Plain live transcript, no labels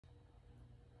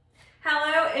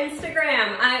Hello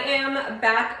Instagram, I am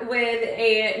back with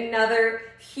another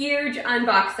huge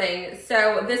unboxing.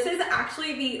 So this is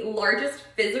actually the largest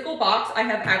physical box I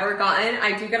have ever gotten.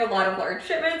 I do get a lot of large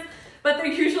shipments, but they're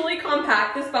usually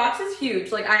compact. This box is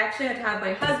huge. Like I actually had to have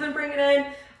my husband bring it in.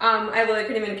 I literally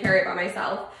couldn't even carry it by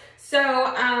myself. So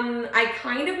I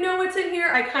kind of know what's in here,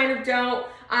 I kind of don't.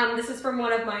 This is from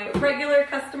one of my regular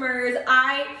customers.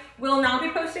 I will not be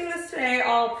posting this today.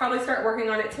 I'll probably start working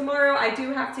on it tomorrow. I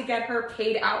do have to get her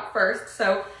paid out first,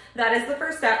 so that is the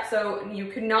first step. So you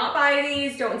cannot buy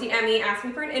these. Don't DM me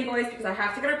asking for an invoice because I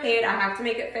have to get her paid. I have to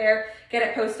make it fair, get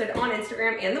it posted on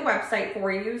Instagram and the website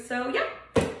for you. So yeah,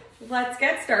 let's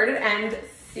get started and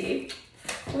see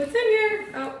what's in here.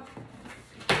 Oh,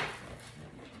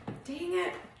 dang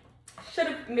it. Should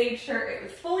have made sure it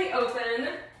was fully open,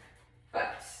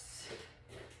 but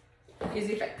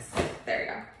easy fix. There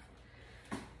you go.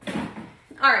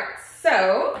 All right,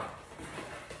 so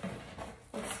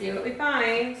let's see what we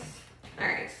find. All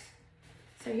right,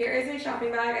 so here is a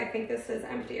shopping bag. I think this is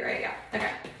empty, right? Yeah,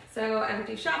 okay. So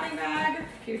empty shopping bag,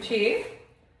 Gucci.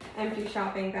 Empty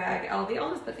shopping bag, LV.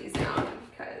 I'll just put these down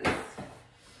because,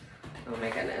 oh my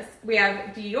goodness. We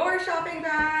have Dior shopping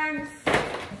bags,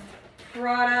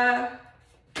 Prada.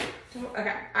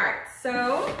 Okay, all right,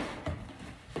 so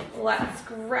let's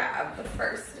grab the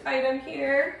first item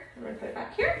here. I'm gonna put it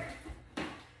back here.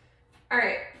 All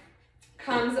right,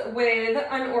 comes with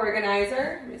an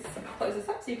organizer. Let me just close this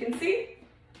up so you can see.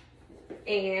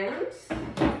 And,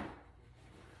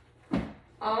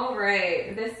 all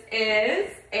right, this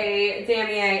is a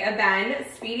Damier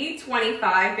Ebene Speedy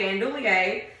 25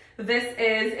 Bandolier. This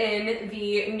is in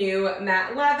the new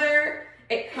matte leather.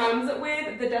 It comes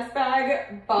with the dust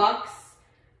bag, box,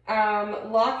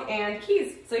 lock, and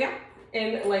keys. So yeah,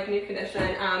 in like new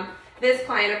condition. This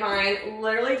client of mine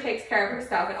literally takes care of her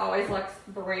stuff. It always looks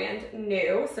brand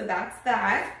new. So that's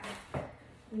that.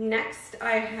 Next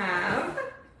I have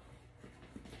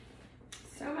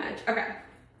so much. Okay.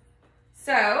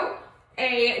 So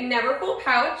a Neverfull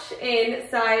pouch in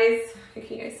size, can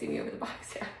you guys see me over the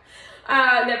box?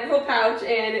 Yeah. Neverfull pouch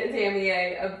in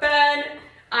Damier Ebene.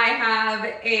 I have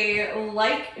a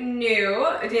like new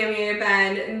Damier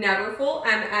Ebene Neverfull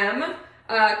MM,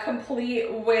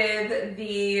 complete with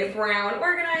the brown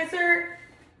organizer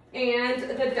and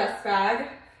the dust bag.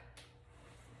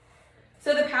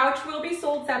 So the pouch will be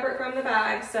sold separate from the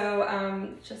bag.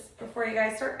 So just before you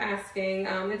guys start asking,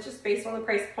 it's just based on the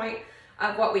price point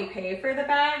of what we pay for the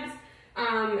bags.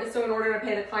 So in order to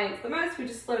pay the clients the most, we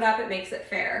just split it up. It makes it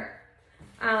fair.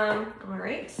 All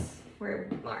right. All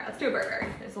right, let's do a Burberry.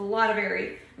 There's a lot of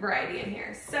variety in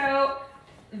here. So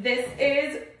this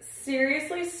is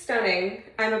seriously stunning.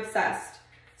 I'm obsessed.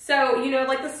 So, you know,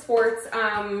 like the sports,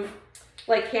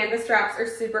 like canvas straps are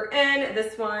super in.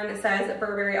 This one says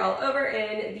Burberry all over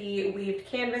in the weaved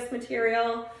canvas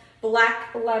material.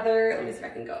 Black leather, let me see if I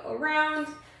can go around.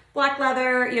 Black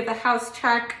leather, you have the house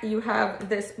check. You have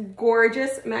this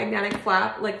gorgeous magnetic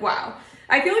flap, like wow.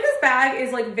 I feel like this bag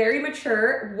is like very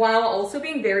mature while also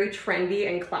being very trendy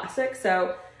and classic.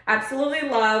 So absolutely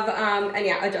love, and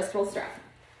yeah, adjustable strap.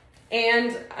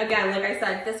 And again, like I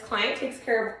said, this client takes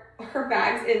care of her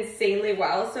bags insanely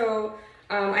well. So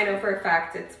I know for a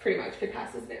fact it's pretty much good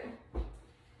past as new. I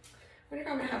wonder if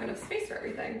I'm gonna have enough space for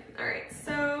everything. All right,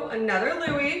 so another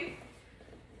Louis.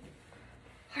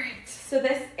 All right, so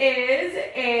this is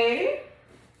a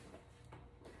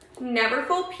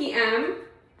Neverfull PM.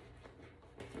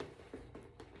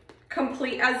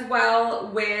 Complete as well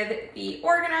with the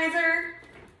organizer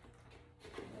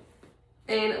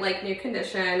in like new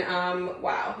condition.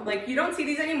 Wow, like you don't see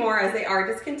these anymore as they are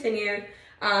discontinued.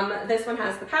 This one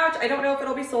has the pouch. I don't know if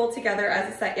it'll be sold together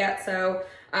as a set yet, so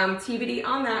TBD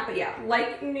on that, but yeah,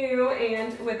 like new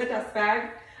and with the dust bag.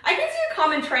 I can see a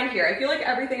common trend here. I feel like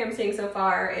everything I'm seeing so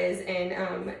far is in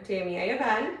Damier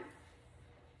Ebene.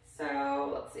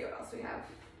 So let's see what else we have.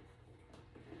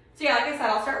 So yeah, like I said,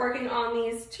 I'll start working on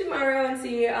these tomorrow and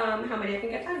see how many I can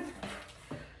get done.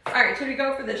 All right, should we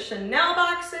go for the Chanel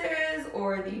boxes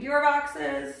or the Dior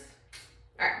boxes?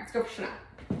 All right, let's go for Chanel.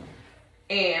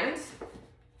 And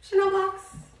Chanel box.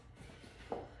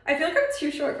 I feel like I'm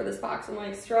too short for this box. I'm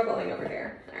like struggling over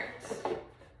here. All right.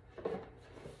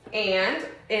 And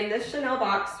in this Chanel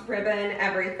box, ribbon,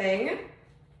 everything.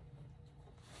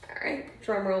 All right,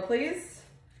 drum roll please.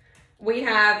 We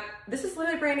have, this is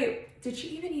literally brand new. Did she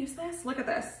even use this? Look at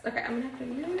this. Okay, I'm gonna have to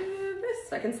move this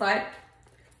so I can slide.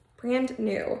 Brand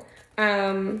new.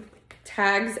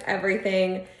 Tags,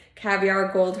 everything.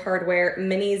 Caviar gold hardware,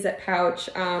 mini zip pouch.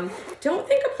 Don't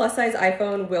think a plus size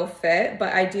iPhone will fit,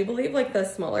 but I do believe like the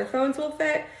smaller phones will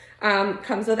fit.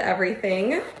 Comes with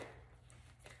everything.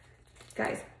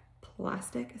 Guys,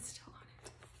 plastic is still on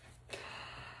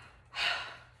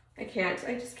it.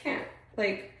 I just can't.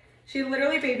 Like, she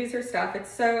literally babies her stuff. It's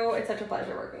such a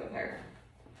pleasure working with her.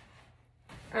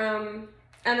 And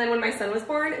then when my son was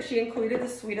born, she included the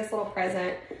sweetest little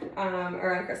present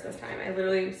around Christmas time. I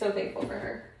literally am so thankful for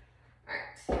her. All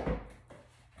right.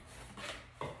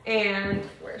 And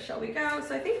where shall we go?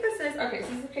 So I think this is, okay, so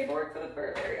this is the paperwork for the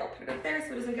Burberry. I'll put it up there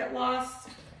so it doesn't get lost.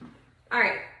 All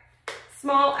right,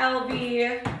 small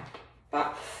LV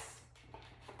box.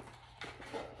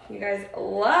 You guys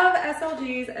love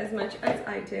SLGs as much as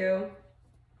I do.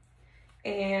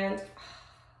 And look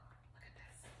at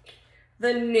this.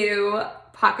 The new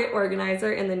pocket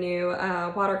organizer in the new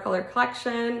watercolor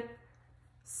collection.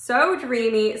 So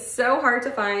dreamy, so hard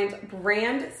to find,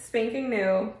 brand spanking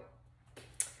new.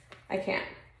 I can't.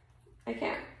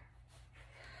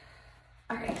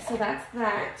 All right, so that's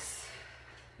that.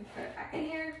 Put it back in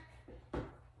here. All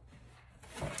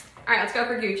right, let's go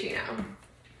for Gucci now.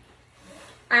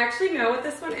 I actually know what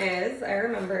this one is. I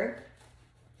remember.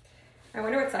 I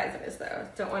wonder what size it is though.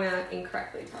 Don't want to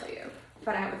incorrectly tell you,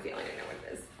 but I have a feeling I know what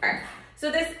it is. All right,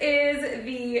 so this is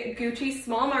the Gucci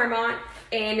Small Marmot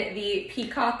in the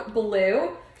peacock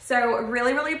blue. So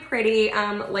really, really pretty,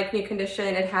 like new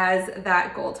condition. It has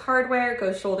that gold hardware,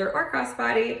 goes shoulder or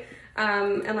crossbody.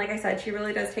 And like I said, she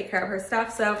really does take care of her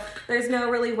stuff. So there's no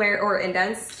really wear or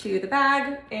indents to the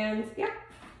bag. And yeah,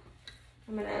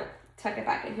 I'm gonna tuck it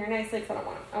back in here nicely because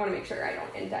I wanna make sure I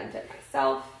don't indent it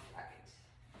myself. All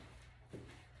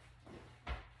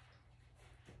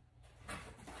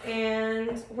right.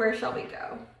 And where shall we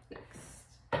go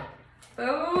next?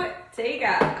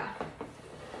 Bottega.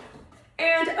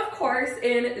 And of course,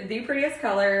 in the prettiest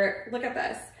color, look at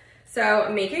this. So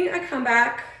making a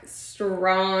comeback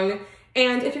strong.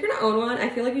 And if you're gonna own one, I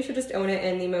feel like you should just own it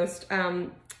in the most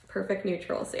perfect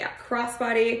neutral. So yeah,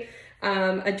 crossbody,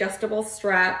 adjustable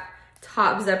strap,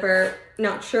 top zipper.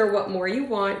 Not sure what more you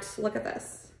want. Look at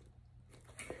this.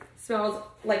 Smells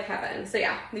like heaven. So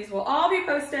yeah, these will all be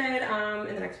posted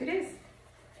in the next few days.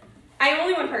 I'm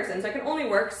only one person, so I can only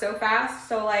work so fast.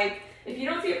 So like, if you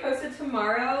don't see it posted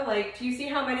tomorrow, like, do you see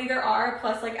how many there are,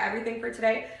 plus like everything for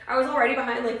today? I was already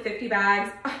behind like 50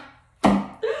 bags.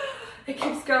 It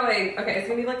keeps going. Okay, it's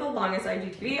gonna be like the longest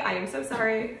IGTV. I am so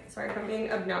sorry. Sorry if I'm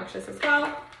being obnoxious as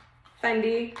well.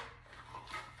 Fendi.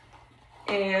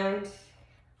 And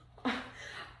I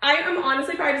am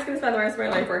honestly probably just gonna spend the rest of my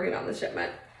life working on this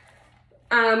shipment.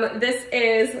 This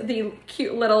is the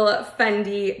cute little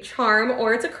Fendi charm,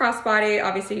 or it's a crossbody,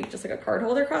 obviously just like a card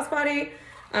holder crossbody.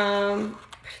 But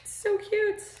it's so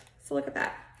cute. So look at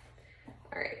that.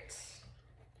 All right.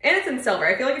 And it's in silver.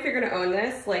 I feel like if you're gonna own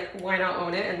this, like, why not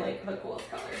own it in like the coolest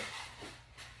color?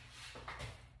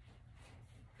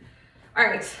 All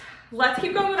right, let's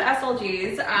keep going with the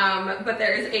SLGs, but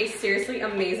there is a seriously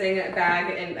amazing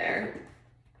bag in there.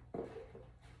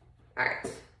 All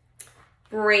right.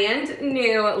 Brand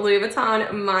new Louis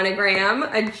Vuitton monogram,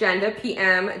 Agenda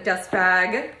PM dust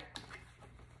bag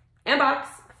and box,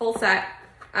 full set.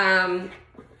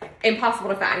 Impossible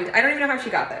to find. I don't even know how she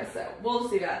got this, so we'll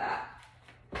just leave it at that.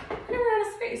 I never ran out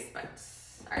of space, but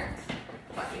all right.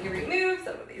 Let me remove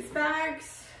some of these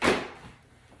bags. I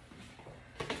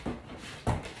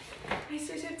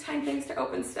seriously have 10 things to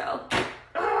open still.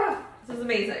 Ah, this is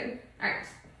amazing. All right.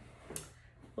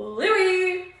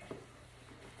 Louis.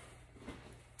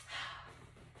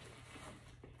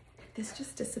 If this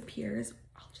just disappears,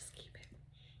 I'll just keep it.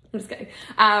 I'm just kidding.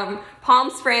 Palm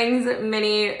Springs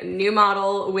mini new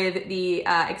model with the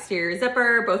exterior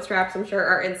zipper. Both straps, I'm sure,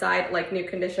 are inside, like new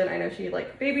condition. I know she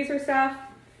like babies her stuff.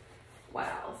 What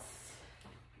else?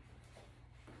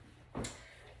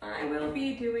 I will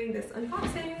be doing this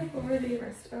unboxing for the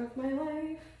rest of my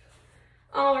life.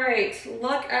 All right,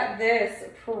 look at this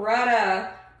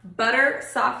Prada butter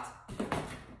soft.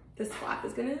 This flap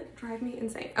is gonna drive me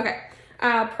insane. Okay,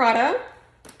 Prada.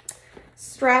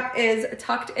 Strap is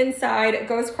tucked inside, it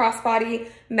goes crossbody,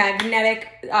 magnetic,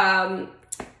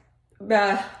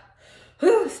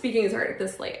 speaking is hard at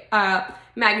this late,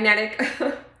 magnetic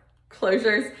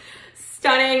closures,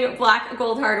 stunning black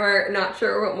gold hardware, not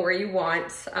sure what more you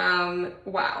want.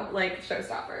 Wow, like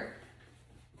showstopper.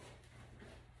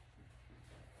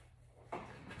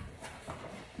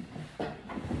 Oh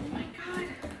my God,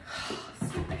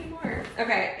 so many more.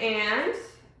 Okay, and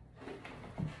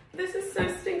this is so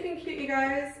stinking cute, you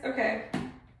guys. Okay.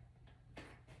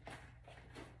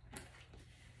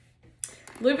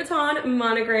 Louis Vuitton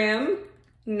monogram,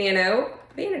 nano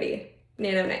vanity,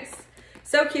 nano nice.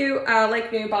 So cute,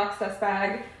 like new box dust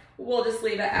bag. We'll just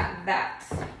leave it at that.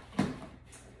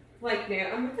 Like new,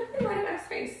 I'm definitely running out of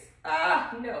space.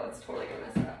 No, it's totally gonna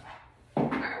mess it up.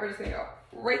 right, we're just gonna go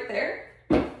right there.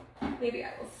 Maybe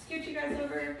I will scoot you guys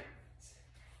over.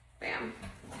 Bam.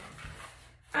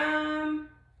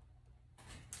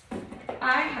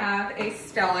 I have a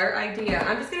stellar idea.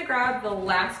 I'm just gonna grab the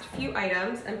last few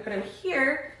items and put them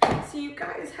here so you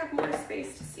guys have more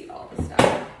space to see all the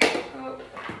stuff. Oh,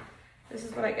 this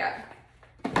is what I get.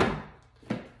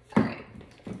 All right,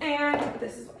 and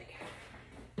this is what I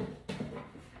get.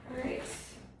 All right.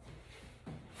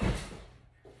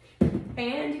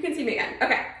 And you can see me again.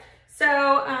 Okay,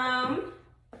 so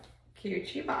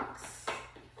Givenchy box.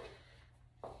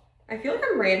 I feel like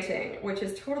I'm ranting, which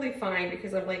is totally fine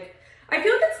because I'm like, I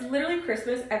feel like it's literally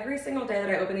Christmas every single day that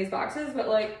I open these boxes, but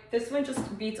like this one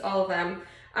just beats all of them.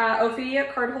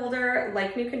 Ophidia card holder,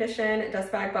 like new condition, dust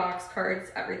bag box,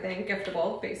 cards, everything,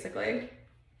 giftable, basically.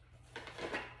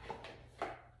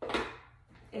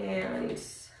 And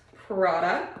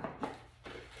Prada.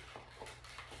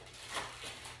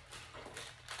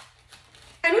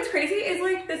 And what's crazy is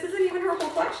like, this isn't even her whole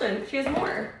collection. She has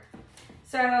more.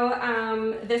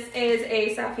 So this is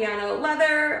a Saffiano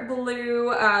leather,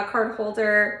 blue card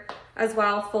holder as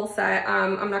well, full set.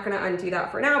 I'm not gonna undo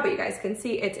that for now, but you guys can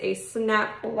see it's a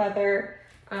snap leather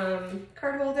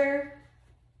card holder.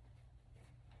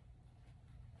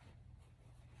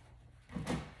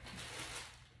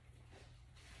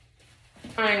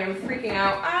 I am freaking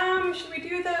out. Should we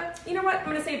do the, you know what? I'm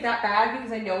gonna save that bag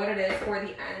because I know what it is for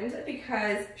the end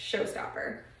because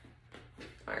showstopper.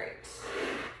 All right.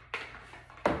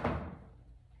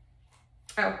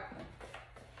 Oh,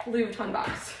 Louis Vuitton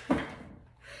box.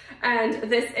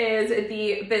 And this is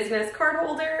the business card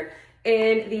holder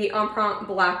in the Empreinte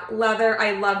black leather.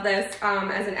 I love this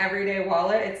as an everyday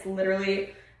wallet. It's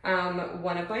literally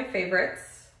one of my favorites.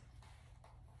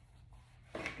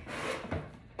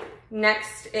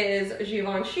 Next is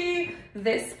Givenchy.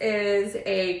 This is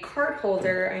a card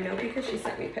holder. I know because she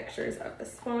sent me pictures of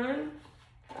this one.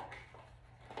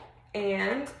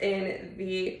 And in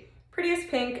the prettiest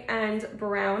pink and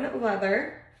brown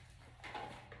leather.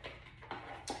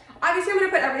 Obviously, I'm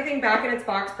gonna put everything back in its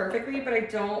box perfectly, but I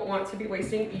don't want to be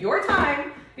wasting your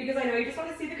time because I know you just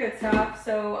want to see the good stuff.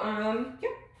 So, yeah.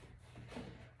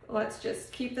 Let's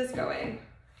just keep this going.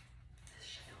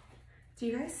 Do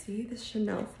you guys see this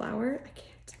Chanel flower? I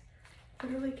can't. I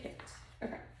literally can't.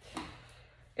 Okay.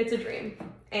 It's a dream.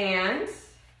 And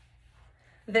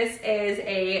this is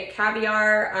a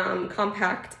caviar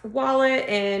compact wallet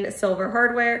in silver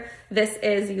hardware. This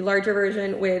is the larger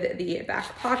version with the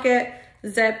back pocket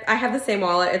zip. I have the same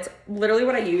wallet. It's literally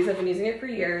what I use. I've been using it for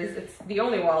years. It's the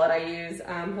only wallet I use.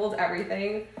 Holds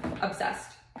everything.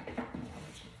 Obsessed.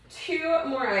 Two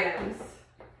more items.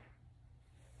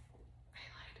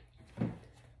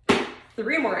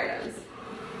 Three more items.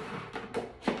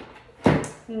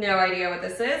 No idea what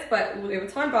this is, but Louis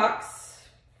Vuitton box.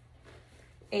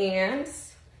 And,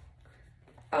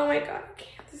 oh my God,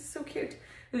 this is so cute.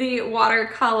 The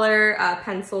watercolor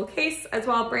pencil case as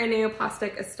well, brand new.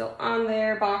 Plastic is still on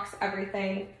there. Box,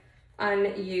 everything,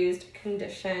 unused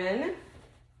condition.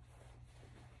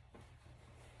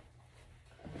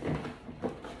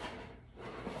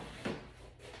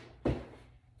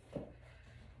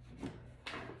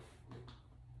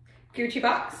 Gucci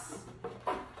box.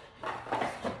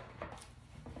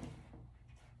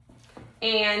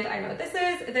 And I know what this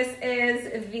is. This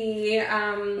is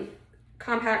the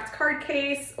compact card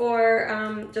case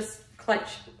or just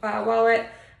clutch wallet,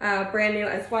 brand new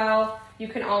as well. You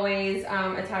can always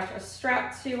attach a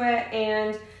strap to it.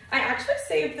 And I actually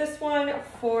saved this one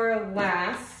for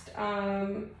last.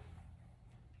 Oh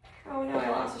no, I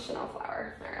lost a Chanel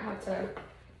flower. All right, I'll have to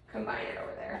combine it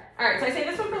over there. All right, so I saved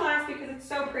this one for last because it's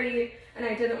so pretty and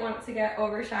I didn't want to get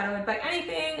overshadowed by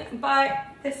anything but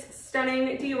this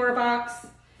stunning Dior box.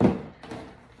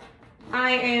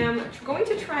 I am going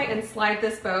to try and slide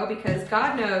this bow because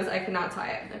God knows I cannot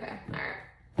tie it. Okay, all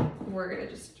right. We're gonna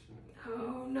just,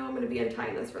 oh no, I'm gonna be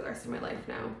untying this for the rest of my life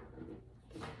now.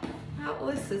 Well,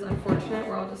 this is unfortunate.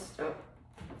 We're all just, oh,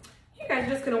 you guys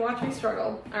are just gonna watch me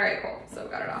struggle. All right, cool, so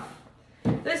got it off.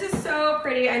 This is so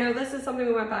pretty. I know this is something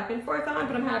we went back and forth on,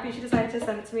 but I'm happy she decided to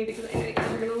send it to me because I know you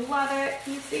guys are gonna love it.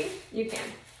 Can you see? You can.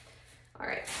 All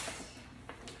right.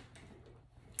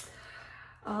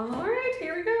 All right,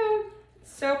 here we go.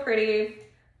 So pretty,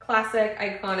 classic,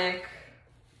 iconic.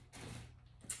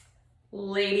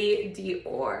 Lady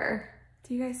Dior.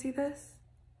 Do you guys see this?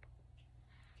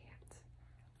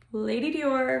 Lady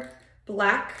Dior,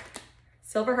 black,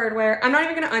 silver hardware. I'm not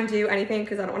even gonna undo anything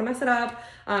because I don't wanna mess it up.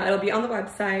 It'll be on the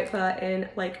website, but in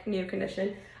like new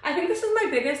condition. I think this is my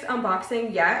biggest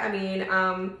unboxing yet. I mean, I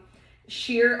honestly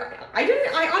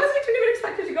didn't even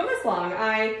expect it to go this long.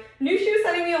 I knew she was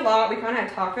sending me a lot. We kind of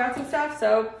had talked about some stuff.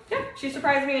 So yeah, she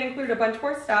surprised me and included a bunch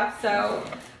more stuff. So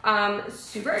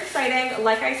super exciting.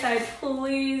 Like I said,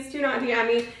 please do not DM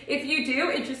me. If you do,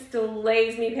 it just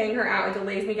delays me paying her out. It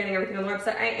delays me getting everything on the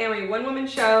website. I am a one-woman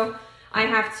show. I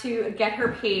have to get her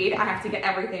paid. I have to get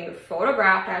everything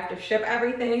photographed. I have to ship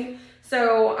everything.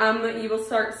 So you will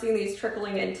start seeing these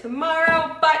trickling in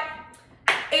tomorrow. But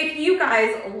if you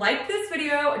guys like this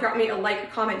video, drop me a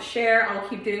like, comment, share. I'll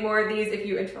keep doing more of these. If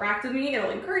you interact with me,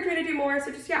 it'll encourage me to do more.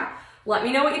 So just, yeah, let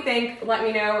me know what you think. Let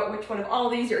me know which one of all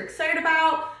of these you're excited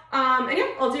about. And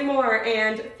yeah, I'll do more.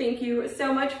 And thank you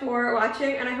so much for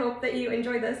watching. And I hope that you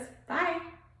enjoyed this. Bye.